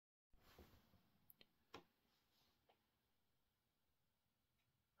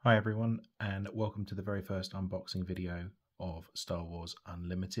Hi everyone, and welcome to the very first unboxing video of Star Wars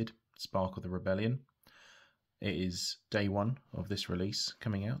Unlimited, Spark of the Rebellion. It is day one of this release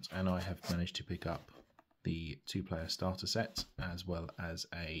coming out, and I have managed to pick up the two-player starter set as well as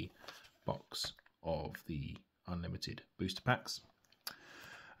a box of the Unlimited booster packs.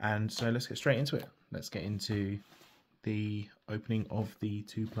 And so let's get straight into it. Let's get into the opening of the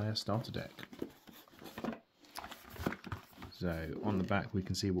two-player starter deck. So on the back we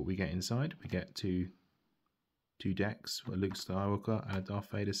can see what we get inside. We get two decks, a Luke Skywalker and a Darth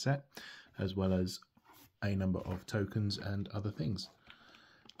Vader set, as well as a number of tokens and other things.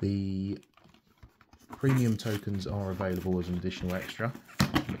 The premium tokens are available as an additional extra,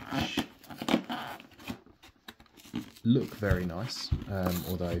 which look very nice,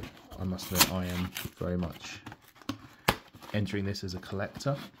 although I must admit I am very much entering this as a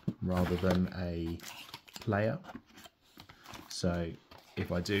collector rather than a player. So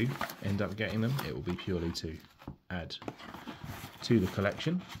if I do end up getting them, it will be purely to add to the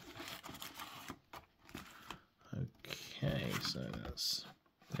collection. Okay, so that's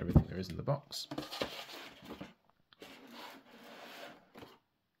everything there is in the box.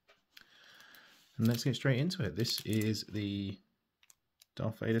 And let's get straight into it. This is the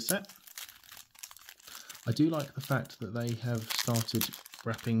Darth Vader set. I do like the fact that they have started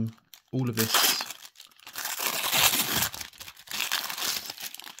wrapping all of this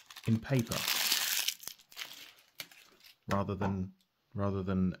in paper rather than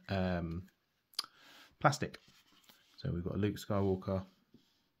plastic. So we've got a Luke Skywalker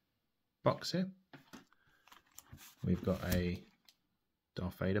box here. We've got a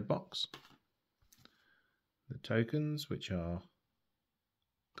Darth Vader box. The tokens, which are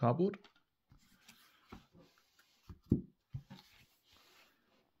cardboard.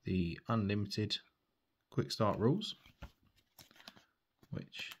 The Unlimited quick start rules,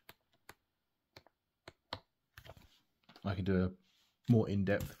 which I can do a more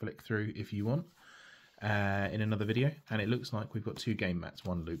in-depth flick through if you want in another video. And it looks like we've got two game mats,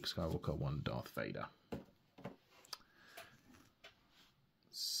 one Luke Skywalker, one Darth Vader.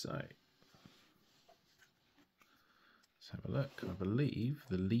 So let's have a look. I believe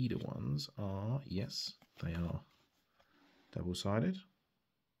the leader ones are, yes, they are double-sided.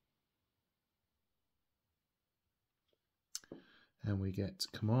 And we get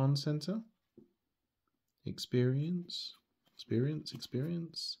Command Center, Experience,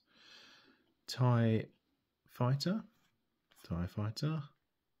 TIE Fighter,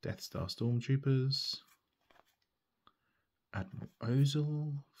 Death Star Stormtroopers, Admiral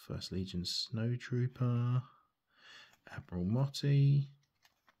Ozzel, First Legion Snowtrooper, Admiral Motti,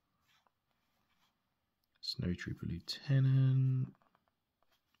 Snowtrooper Lieutenant,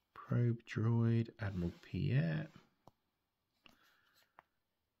 Probe Droid, Admiral Piet,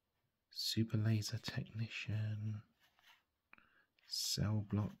 Super Laser Technician, Cell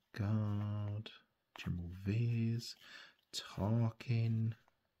Block Guard, General Veers, Tarkin,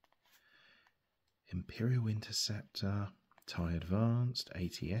 Imperial Interceptor, TIE Advanced,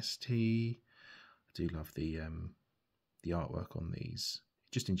 ATST. I do love the artwork on these,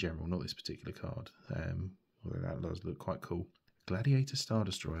 just in general, not this particular card. Although that does look quite cool. Gladiator Star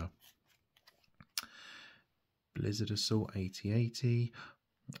Destroyer, Blizzard Assault 8080.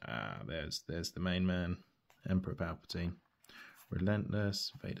 There's the main man, Emperor Palpatine.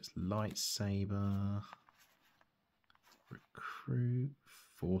 Relentless, Vader's Lightsaber, Recruit,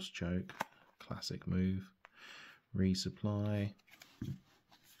 Force Choke, classic move, Resupply,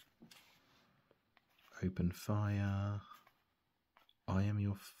 Open Fire, I Am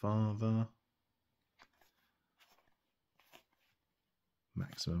Your Father,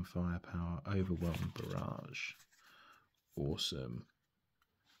 Maximum Firepower, Overwhelming Barrage, awesome.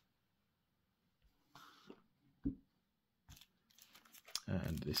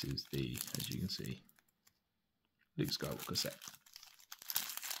 And this is the, as you can see, Luke Skywalker set.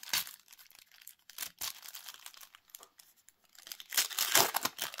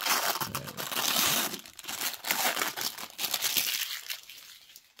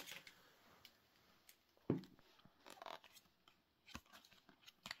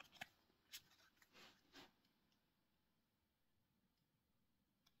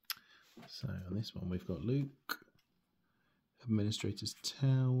 So on this one we've got Luke, Administrator's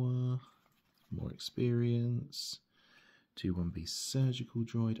Tower, more experience, 2-1B Surgical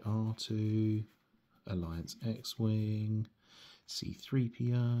Droid R2, Alliance X-Wing,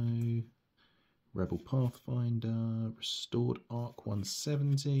 C-3PO, Rebel Pathfinder, Restored Arc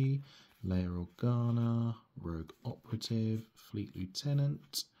 170, Leia Organa, Rogue Operative, Fleet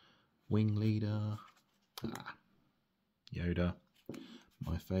Lieutenant, Wing Leader, Yoda,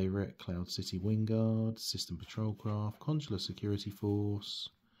 My favourite, Cloud City Wingard, System Patrol Craft, Consular Security Force,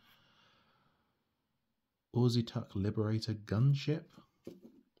 Orzituk Liberator Gunship,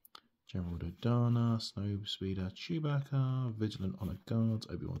 General Dodonna, Snow Speeder Chewbacca, Vigilant Honor Guards,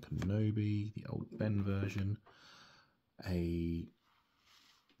 Obi-Wan Kenobi, the old Ben version, a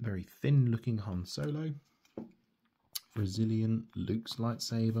very thin looking Han Solo, Resilient Luke's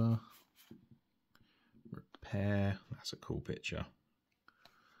lightsaber, Repair, that's a cool picture,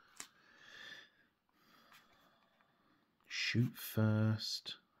 Shoot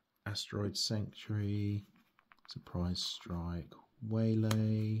First, Asteroid Sanctuary, Surprise Strike,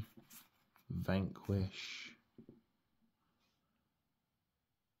 Waylay, Vanquish,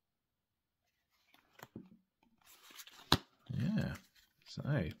 yeah,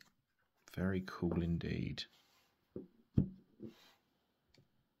 so very cool indeed.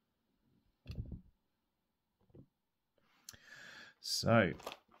 So,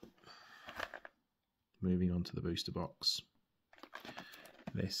 moving on to the booster box.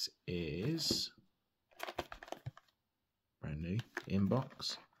 This is brand new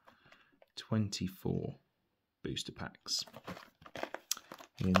inbox, 24 booster packs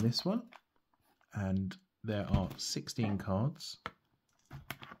in this one, and there are 16 cards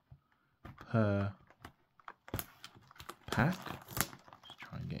per pack. Let's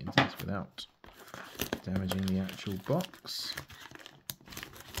try and get into this without damaging the actual box.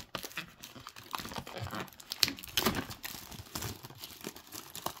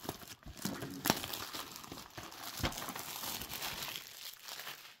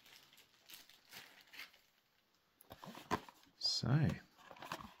 So,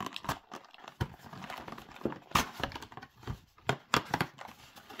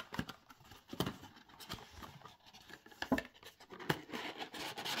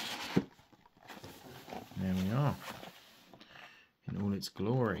 there we are, in all its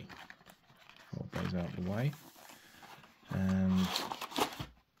glory. Hold those out of the way, and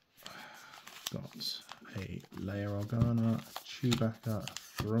got a Leia Organa, a Chewbacca, a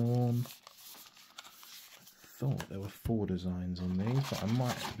Thrawn. I thought there were 4 designs on these, but I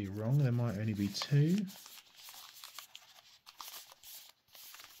might be wrong. There might only be 2.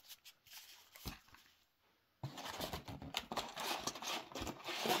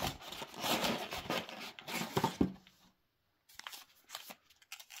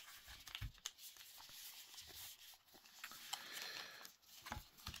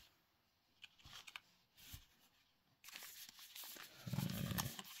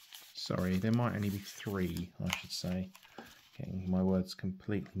 Sorry, there might only be 3, I should say. Getting my words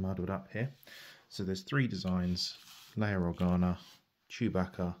completely muddled up here. So there's 3 designs, Leia Organa,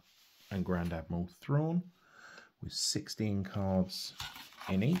 Chewbacca and Grand Admiral Thrawn, with 16 cards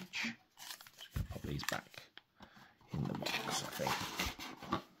in each. Just going to pop these back in the box, I think.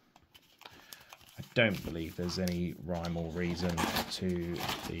 I don't believe there's any rhyme or reason to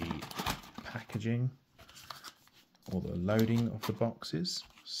the packaging or the loading of the boxes.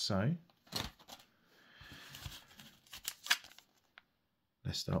 So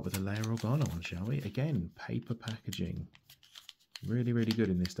let's start with the Leia Organa one, shall we? Again, paper packaging. Really, really good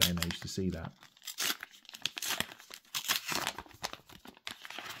in this day and age to see that.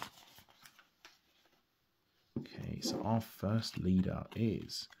 Okay, so our first leader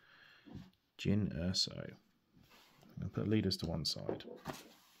is Jyn Erso. I'll put leaders to one side.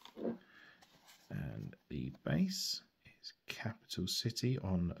 And the base is Capital City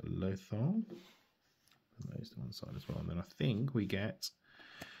on Lothal. Put those to one side as well. And then I think we get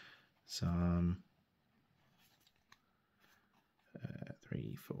some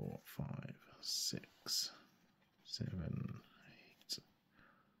 3, 4, 5, 6, 7, 8,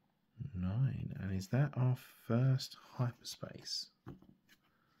 9. And is that our first hyperspace?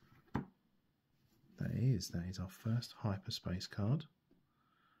 That is our first hyperspace card.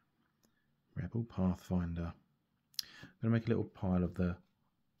 Rebel Pathfinder. I'm going to make a little pile of the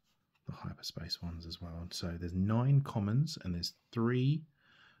hyperspace ones as well. So there's 9 commons and there's 3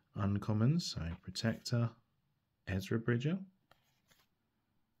 uncommons. So Protector, Ezra Bridger,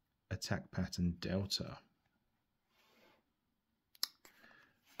 Attack Pattern Delta.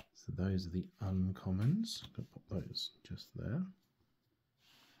 So those are the uncommons. I'm going to pop those just there.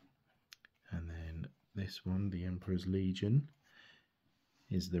 And then this one, the Emperor's Legion,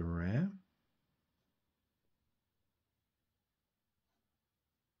 is the rare.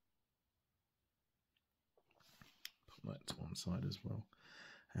 Put that to one side as well.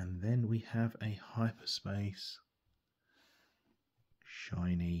 And then we have a hyperspace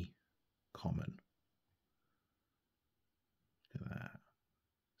shiny common. Look at that.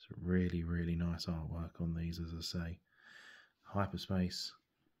 It's really, really nice artwork on these, as I say. hyperspace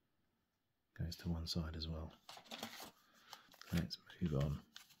goes to one side as well. Let's move on.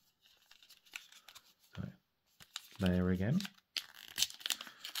 So, layer again.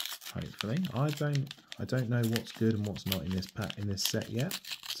 Hopefully, I don't know what's good and what's not in this pack, in this set yet.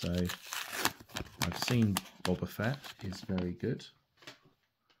 So I've seen Boba Fett is very good.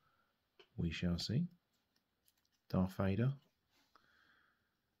 We shall see. Darth Vader,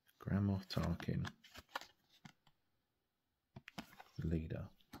 Grand Moff Tarkin, Leader,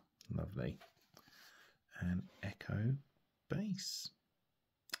 lovely, and Echo Base,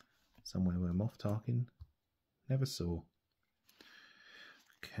 somewhere where Moff Tarkin never saw.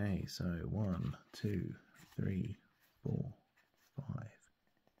 Okay, so 1, 2, 3, 4, 5,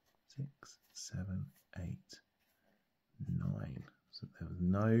 6, 7, 8, 9. So there was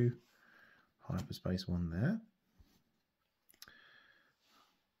no hyperspace one there.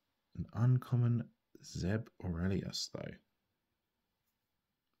 An uncommon Zeb Aurelius, though.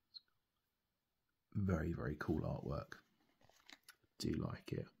 Very, very cool artwork. Do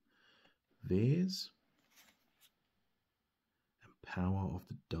like it. Veers and Power of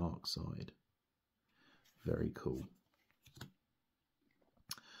the Dark Side. Very cool.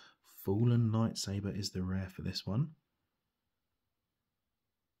 Fallen Lightsaber is the rare for this one.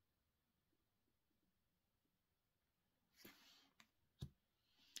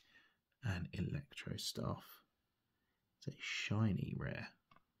 And Electro Staff. It's a shiny rare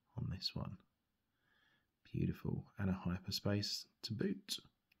on this one. Beautiful. And a hyperspace to boot.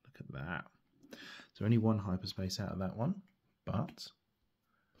 Look at that. So only one hyperspace out of that one, but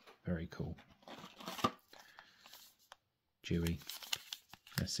very cool. Chewie.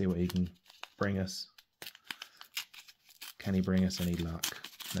 Let's see what he can bring us. Can he bring us any luck?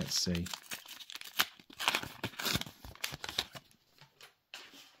 Let's see.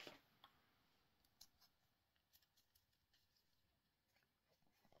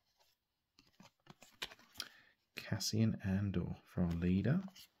 Cassian Andor for our leader.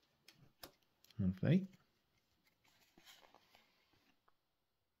 Lovely.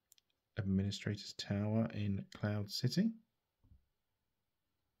 Administrator's Tower in Cloud City.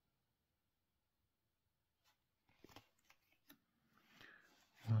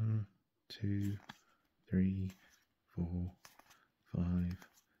 One, 2, 3, 4, 5,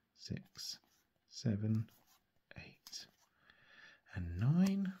 6, 7, 8, and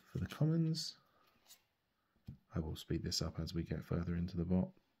 9 for the commons. I will speed this up as we get further into the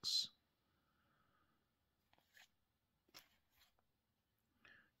box.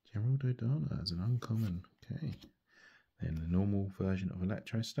 General Dodonna as an uncommon. Okay. Then the normal version of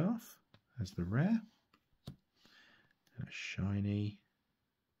Electro Staff as the rare. And a shiny,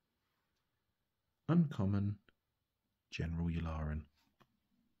 uncommon General Yularen.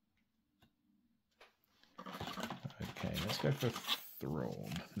 Okay, let's go for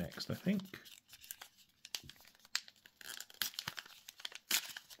Thrawn next, I think.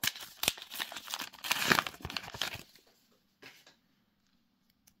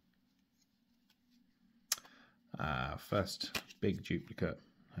 First big duplicate,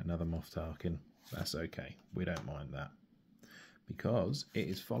 another Moff Tarkin. That's okay, we don't mind that, because it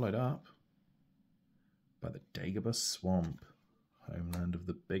is followed up by the Dagobah Swamp, homeland of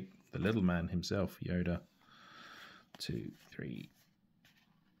the little man himself, Yoda. 2, 3,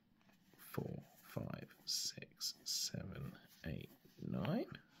 4, 5, 6, 7, 8, 9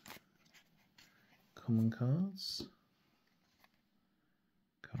 common cards.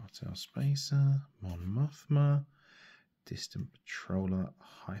 Cartel Spacer, Mon Mothma, Distant Patroller,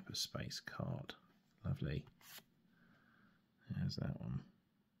 Hyperspace card. Lovely. There's that one.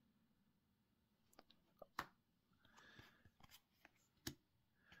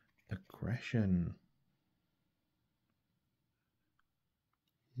 Aggression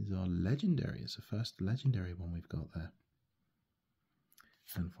is our legendary. It's the first legendary one we've got there.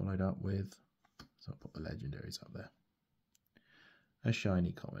 And followed up with, so I'll put the legendaries up there. A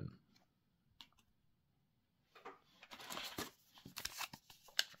shiny common.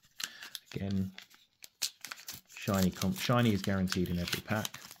 Again, shiny is guaranteed in every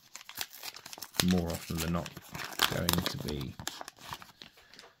pack. More often than not, going to be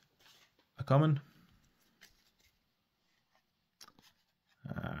a common.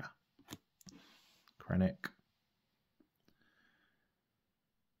 Krennic.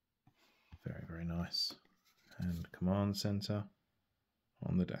 Very, very nice. And Command Center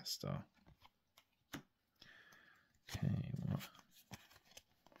on the Death Star. Okay, what? 5,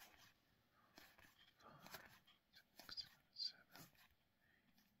 6, 7,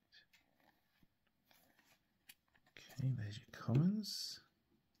 8. Okay, there's your commons.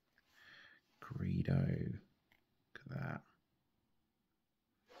 Greedo. Look at that.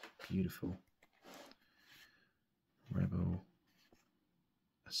 Beautiful. Rebel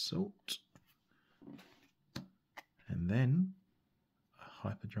Assault. And then a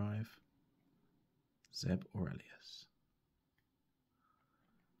Hyperdrive Zeb Aurelius.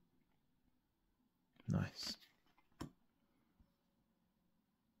 Nice.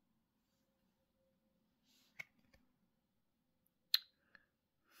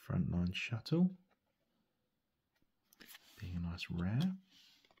 Frontline Shuttle. Being a nice rare.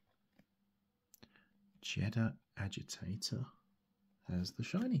 Jeddah Agitator as the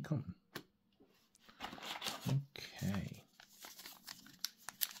shiny common. Okay.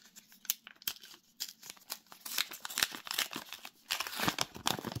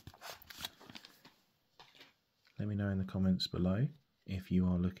 Let me know in the comments below if you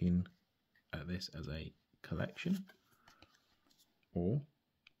are looking at this as a collection or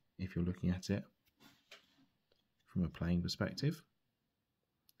if you're looking at it from a playing perspective.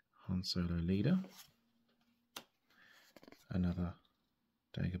 Han Solo Leader. Another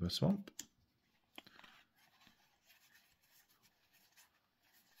Dagobah Swamp.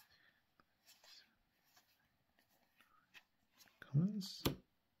 Commons.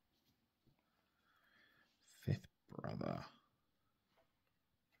 Fifth Brother.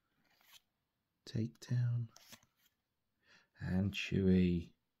 Takedown. And Chewie.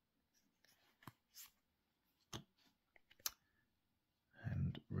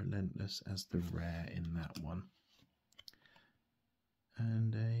 And Relentless as the rare in that one.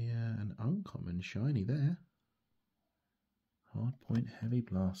 And an uncommon shiny there. Hardpoint Heavy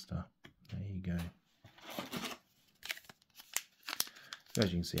Blaster. There you go. So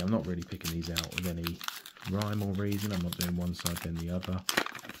as you can see, I'm not really picking these out with any rhyme or reason. I'm not doing one side then the other.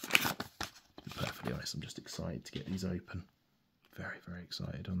 To be perfectly honest, I'm just excited to get these open. Very, very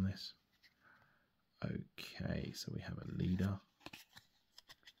excited on this. Okay, so we have a leader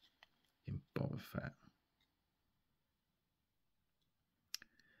in Boba Fett.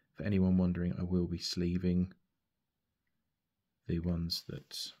 For anyone wondering, I will be sleeving the ones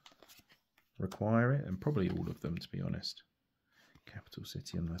that require it, and probably all of them, to be honest. Capital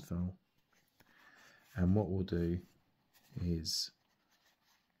City on Lothal. And what we'll do is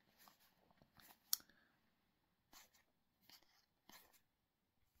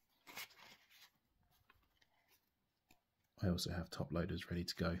I also have top loaders ready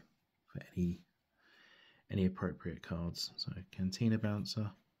to go for any appropriate cards. So Cantina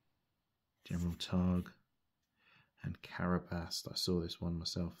Bouncer, General Targ, and Carabast. I saw this one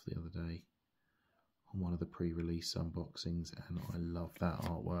myself the other day on one of the pre-release unboxings, and I love that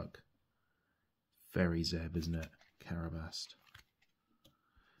artwork. Very Zeb, isn't it? Carabast.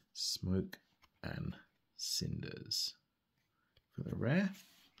 Smoke and Cinders for the rare.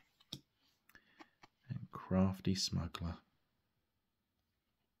 And Crafty Smuggler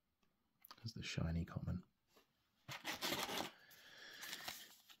as the shiny common.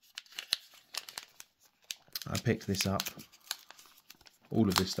 I picked this up, all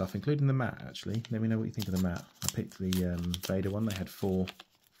of this stuff, including the mat actually. Let me know what you think of the mat. I picked the Vader one. They had four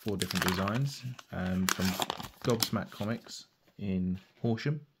different designs from Gobsmack Comics in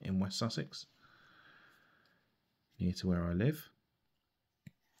Horsham in West Sussex, near to where I live.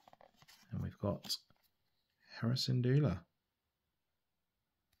 And we've got Hera Syndulla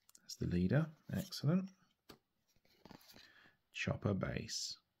as the leader. Excellent. Chopper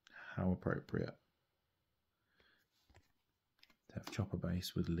Base. How appropriate to have Chopper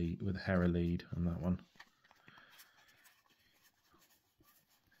Base with Hera lead on that one.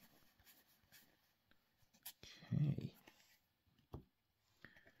 Okay.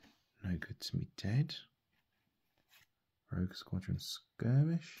 No Good to Me Dead. Rogue Squadron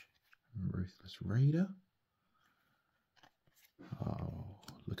Skirmish. Ruthless Raider. Oh,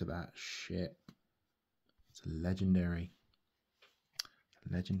 look at that shit. It's a legendary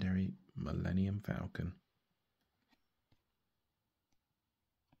Millennium Falcon.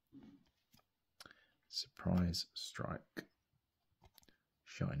 Surprise Strike.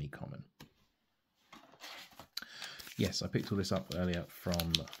 Shiny common. Yes, I picked all this up earlier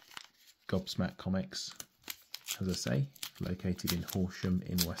from Gobsmack Comics, as I say, located in Horsham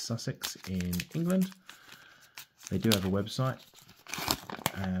in West Sussex in England. They do have a website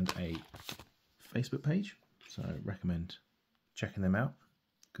and a Facebook page, so I recommend checking them out.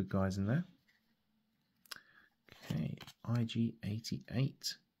 Good guys in there. Okay,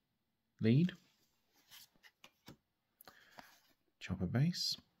 IG88 lead. Chopper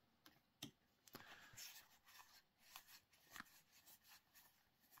Base.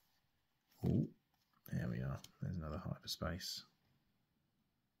 Oh, there we are. There's another hyperspace.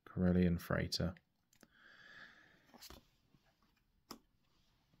 Corellian Freighter.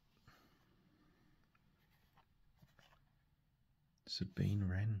 Sabine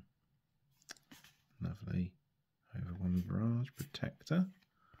Wren. Lovely. Over one barrage protector.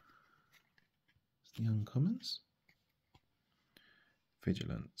 It's the uncommons.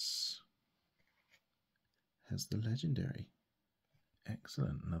 Vigilance has the legendary.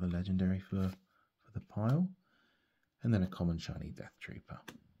 Excellent. Another legendary for the pile. And then a common shiny Death Trooper.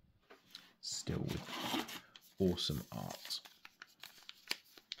 Still with awesome art.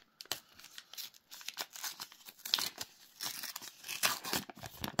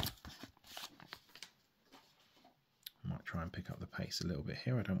 Might try and pick up the pace a little bit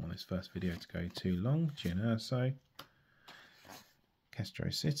here. I don't want this first video to go too long. Jyn Erso. Castro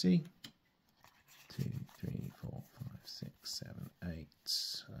City. 2, 3, 4, 5, 6, 7, 8.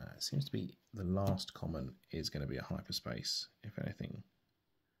 It seems to be the last common is going to be a hyperspace. If anything,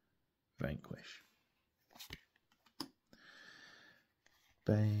 Vanquish.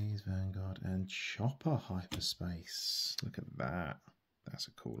 Baze, Vanguard, and Chopper hyperspace. Look at that. That's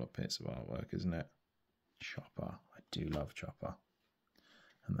a cooler piece of artwork, isn't it? Chopper. I do love Chopper.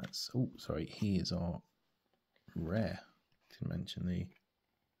 And that's, oh, sorry, he is our rare. To mention the.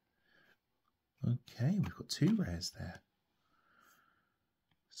 Okay, we've got 2 rares there.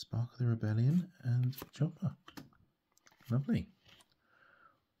 Spark of the Rebellion and Chopper. Lovely.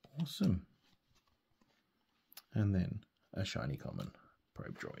 Awesome. And then a shiny common,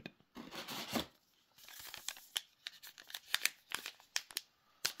 Probe Droid.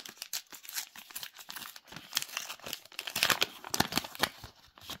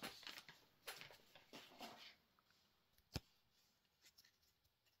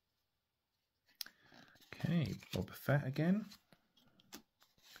 Okay, Boba Fett again.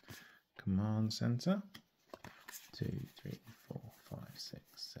 Command Center. 2, 3, 4, 5, 6,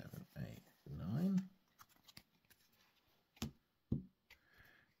 7, 8, 9.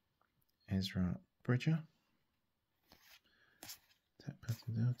 Ezra Bridger. Tap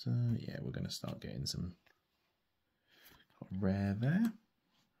Delta. Yeah, we're going to start getting some rare there.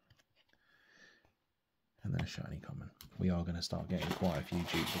 And then a shiny common. We are going to start getting quite a few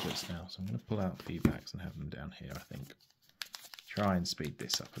duplicates now, so I'm going to pull out a few packs and have them down here, I think. Try and speed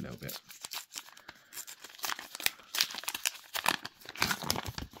this up a little bit.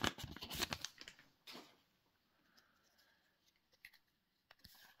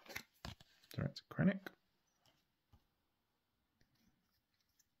 Director Krennic.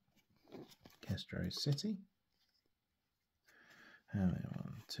 Castro City. And then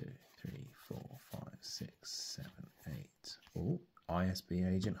 1, 2, 3, 4, 5, 6, 7, 8. Oh,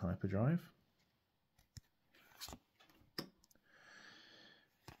 ISB Agent Hyperdrive.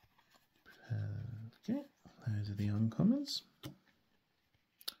 Okay, those are the uncommons.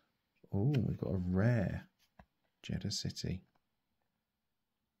 Oh, we've got a rare Jeddah City.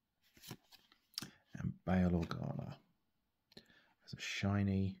 And Bail Organa. There's a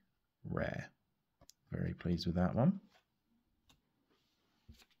shiny rare. Very pleased with that one.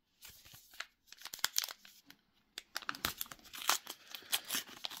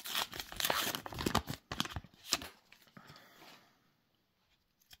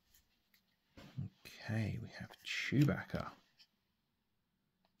 Okay, we have Chewbacca.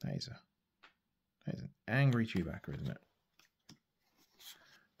 That is an angry Chewbacca, isn't it?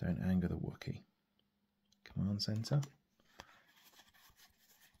 Don't anger the Wookiee. Command Center.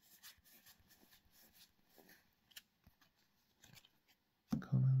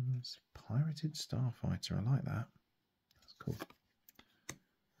 Commons. Pirated Starfighter. I like that. That's cool.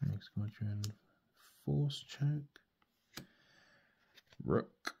 Rogue Squadron. Force Choke.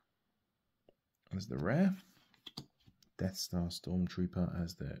 Rook as the rare. Death Star Stormtrooper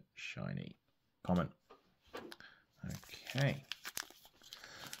as the shiny common. Okay.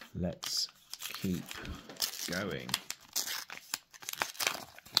 Let's keep going.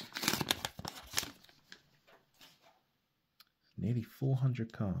 Nearly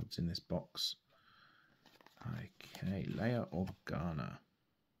 400 cards in this box. Okay, Leia Organa.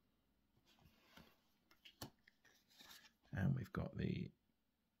 And we've got the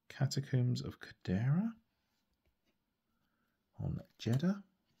Catacombs of Cadera on Jeddah.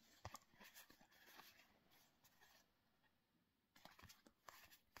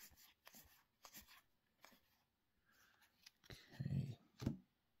 Okay.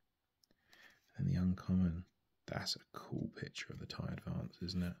 And the uncommon. That's a cool picture of the TIE Advance,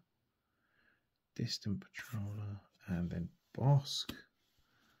 isn't it? Distant Patroller and then Bosk.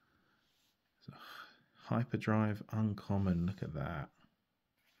 Hyperdrive uncommon. Look at that.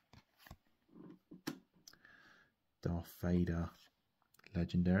 Darth Vader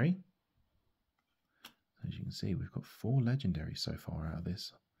legendary. As you can see, we've got 4 legendaries so far out of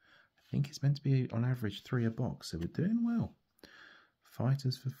this. I think it's meant to be on average 3 a box, so we're doing well.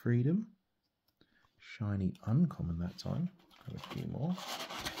 Fighters for Freedom. Shiny uncommon that time. Got a few more.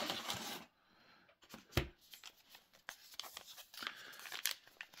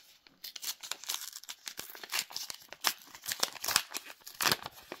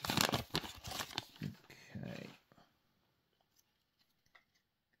 Okay.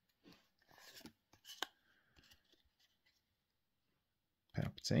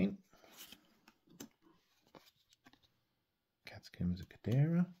 Palpatine. Catacombs of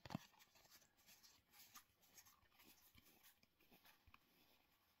Cadera.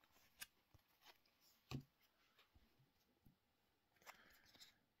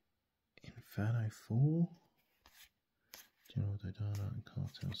 Inferno 4. General Dodonna and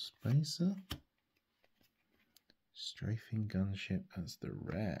Cartel Spacer. Strafing Gunship as the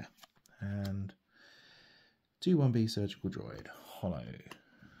rare. And 2-1B Surgical Droid. Hollow.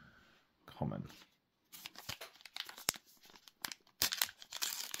 Common.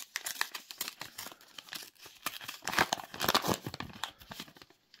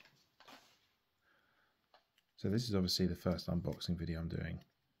 So this is obviously the first unboxing video I'm doing.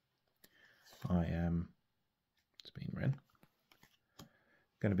 I am, it's been Ren,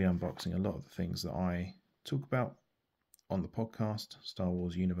 going to be unboxing a lot of the things that I talk about on the podcast, Star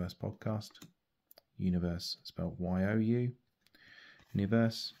Wars Universe podcast. Universe spelled Y-O-U.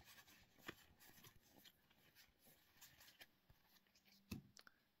 Universe.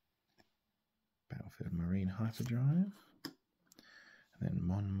 Battlefield Marine Hyperdrive. And then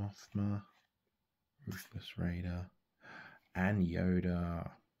Mon Mothma, Ruthless Raider, and Yoda,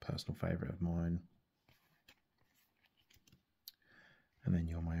 personal favourite of mine. And then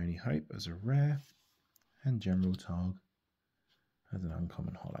You're My Only Hope as a rare, and General Targ as an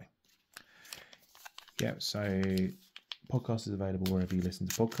uncommon hollow. Yeah, so podcast is available wherever you listen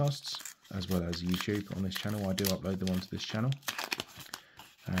to podcasts, as well as YouTube on this channel. I do upload them onto this channel.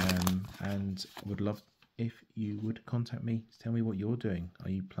 And I would love if you would contact me to tell me what you're doing. Are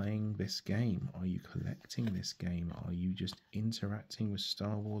you playing this game? Are you collecting this game? Are you just interacting with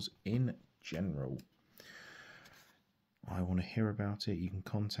Star Wars in general? I want to hear about it. You can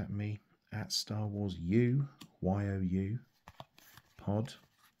contact me at Star Wars U, Y-O-U, pod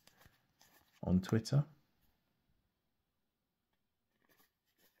on Twitter.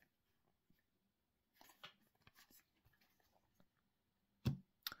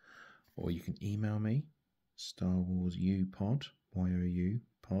 Or you can email me, StarWarsUpod, Y-O-U,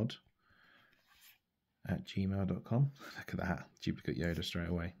 pod, at gmail.com. Look at that, duplicate Yoda straight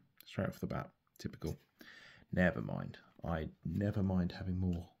away, straight off the bat, typical. Never mind, I never mind having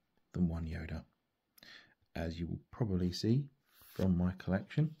more than one Yoda, as you will probably see from my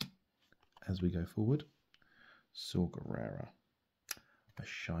collection as we go forward. Saw Gerrera, a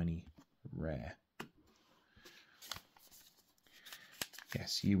shiny rare.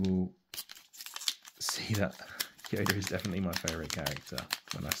 Yes, you will see that Yoda is definitely my favourite character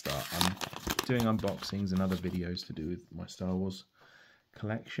when I start. I'm doing unboxings and other videos to do with my Star Wars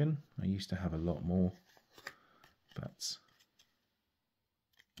collection. I used to have a lot more, but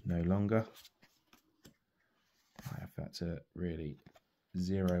no longer. I have had to really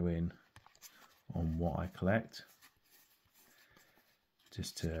zero in on what I collect,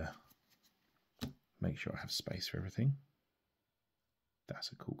 just to make sure I have space for everything.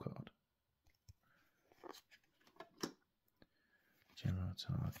 That's a cool card. General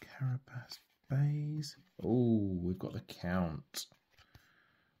Targ, Carapace Bays. Oh, we've got the Count.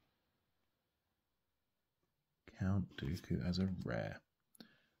 Count Dooku as a rare.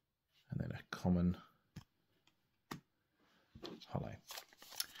 And then a common hollow.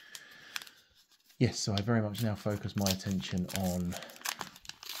 Yes, so I very much now focus my attention on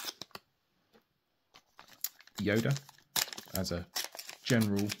Yoda as a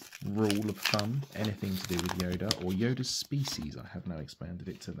general rule of thumb. Anything to do with Yoda or Yoda's species, I have now expanded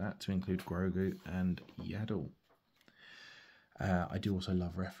it to that to include Grogu and Yaddle. I do also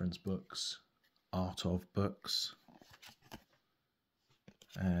love reference books, art of books,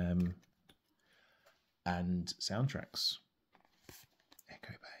 and soundtracks.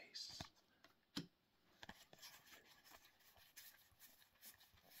 Echo Base.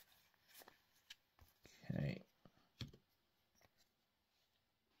 Okay.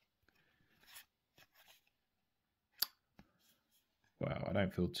 Well, I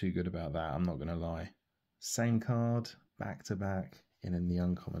don't feel too good about that, I'm not going to lie. Same card, back to back, and in the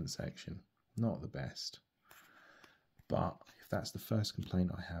uncommon section. Not the best. But if that's the first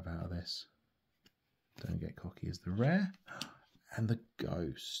complaint I have out of this, don't get cocky, is the rare and the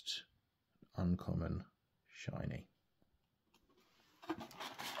ghost. Uncommon, shiny.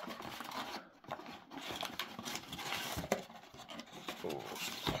 Oh.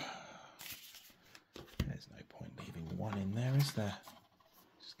 There's no point leaving one in there, is there?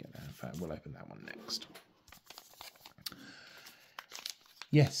 Just get that. In fact, we'll open that one next.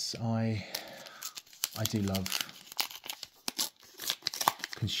 Yes, I do love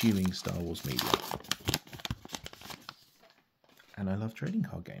consuming Star Wars media. And I love trading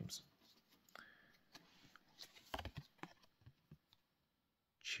card games.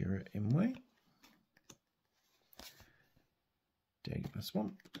 Chirrut Imwe. Dagobah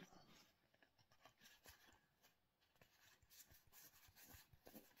Swamp.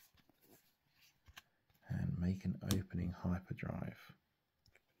 And make an opening hyperdrive.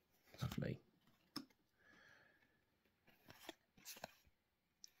 Lovely.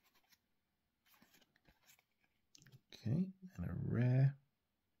 Okay, and a rare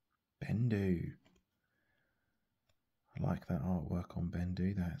Bendu. I like that artwork on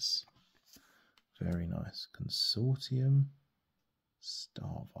Bendu, that's very nice. Consortium,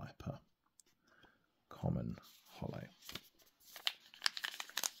 Star Viper, common, hollow.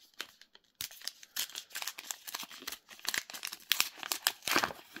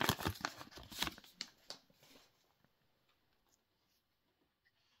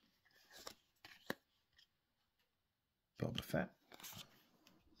 Boba Fett.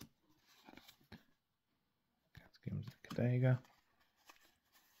 Skins of Kadega.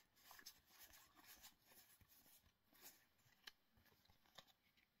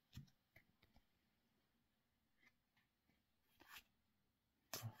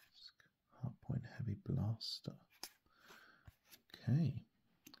 Hardpoint Heavy Blaster. Okay.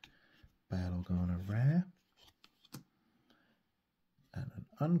 Bail Organa rare. And an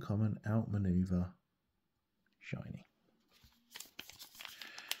uncommon Outmaneuver shiny.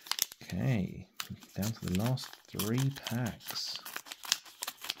 Okay, down to the last 3 packs.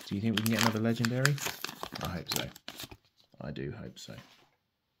 Do you think we can get another legendary? I hope so. I do hope so.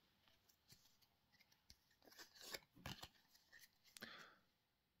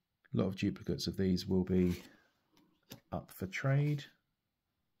 A lot of duplicates of these will be up for trade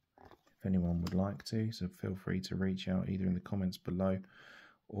if anyone would like to, so feel free to reach out either in the comments below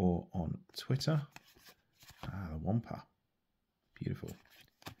or on Twitter. Ah, the Wampa. Beautiful.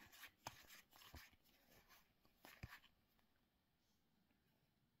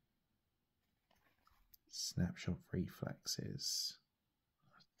 Snapshot Reflexes.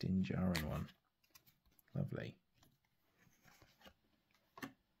 Din Djarin one. Lovely.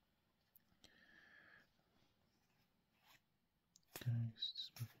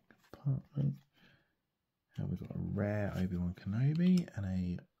 Ghost Compartment. And we've got a rare Obi-Wan Kenobi and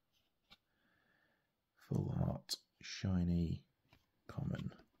a full art shiny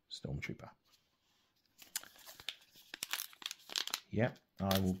common Stormtrooper. Yep,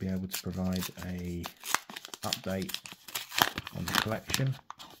 I will be able to provide a update on the collection.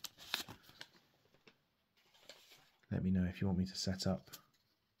 Let me know if you want me to set up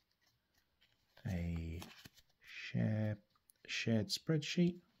a shared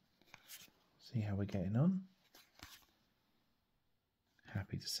spreadsheet. See how we're getting on.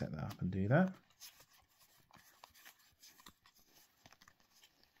 Happy to set that up and do that.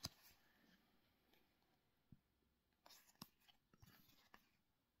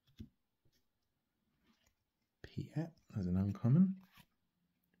 Piet as an uncommon.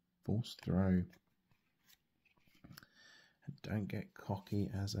 Force Throw. And Don't Get Cocky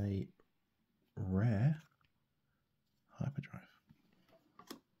as a rare hyperdrive.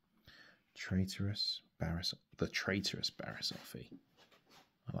 Traitorous Barriss, the Traitorous Barrisoffy.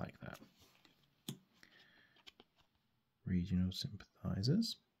 I like that. Regional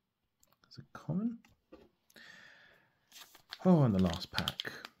Sympathizers as a common. Oh, and the last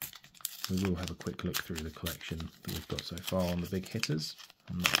pack. We will have a quick look through the collection that we've got so far on the big hitters.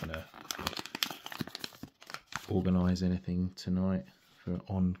 I'm not going to organise anything tonight for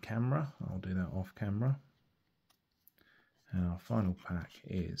on camera. I'll do that off camera. And our final pack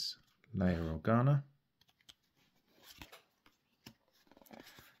is Leia Organa,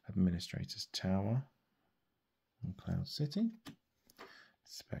 Administrator's Tower and Cloud City,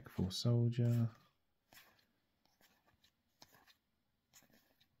 Specful Soldier,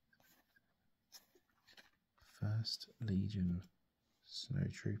 First Legion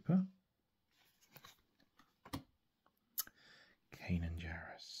Snowtrooper, Kanan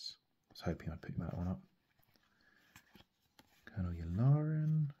Jarrus. I was hoping I'd pick that one up. Colonel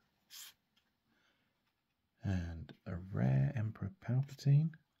Yularen, and a rare Emperor Palpatine.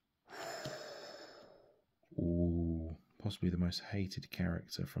 Ooh, possibly the most hated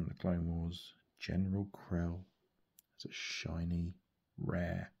character from the Clone Wars, General Krell. It's a shiny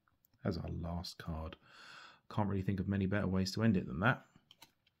rare as our last card. Can't really think of many better ways to end it than that.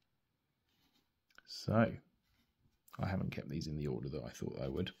 So, I haven't kept these in the order that I thought I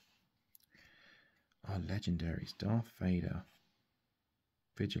would. Our legendaries: Darth Vader,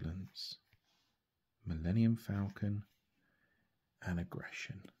 Vigilance, Millennium Falcon, and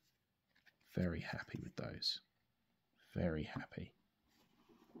Aggression. Very happy with those. Very happy.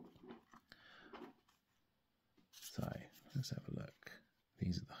 So, let's have a look.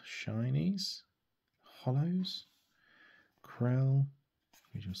 These are the shinies, hollows, Krell,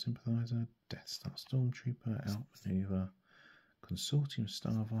 Regional Sympathizer, Death Star Stormtrooper, Outmaneuver, Consortium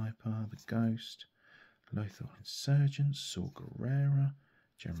Star Viper, the Ghost, Lothal Insurgent, Saw Gerrera,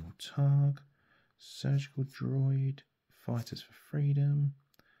 General Targ, Surgical Droid, Fighters for Freedom,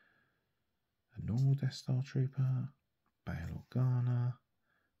 a normal Death Star Trooper, Bail Organa,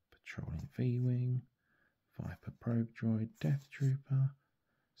 Patrolling V-Wing, Viper Probe Droid, Death Trooper,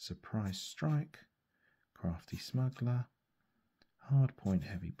 Surprise Strike, Crafty Smuggler, Hardpoint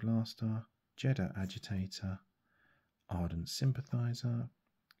Heavy Blaster, Jeddah Agitator, Ardent Sympathizer,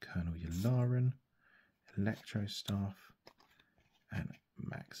 Colonel Yularen, Electro Staff, and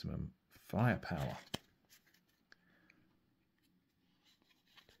Maximum Firepower.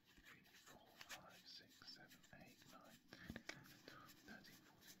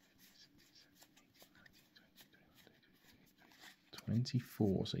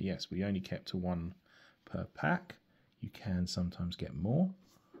 24. So yes, we only kept to one per pack. You can sometimes get more.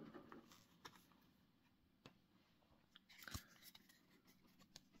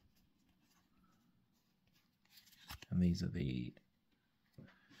 And these are the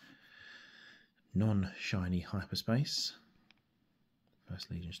non-shiny hyperspace.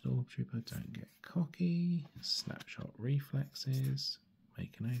 First Legion Stormtrooper, Don't Get Cocky, Snapshot Reflexes,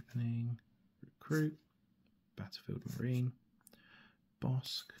 Make an Opening, Recruit, Battlefield Marine,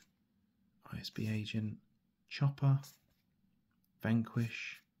 Bosk, ISB Agent, Chopper,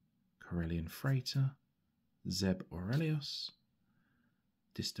 Vanquish, Corellian Freighter, Zeb Aurelius,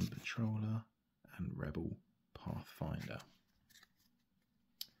 Distant Patroller, and Rebel Pathfinder.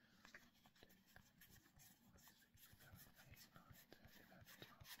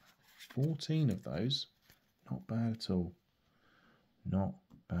 $14 of those. Not bad at all. Not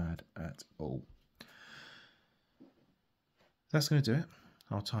bad at all. That's going to do it.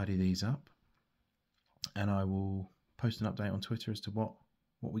 I'll tidy these up and I will post an update on Twitter as to what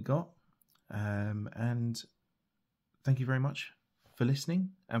we got. And thank you very much for listening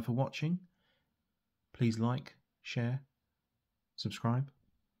and for watching. Please like, share, subscribe,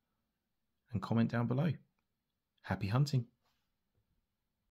 and comment down below. Happy hunting.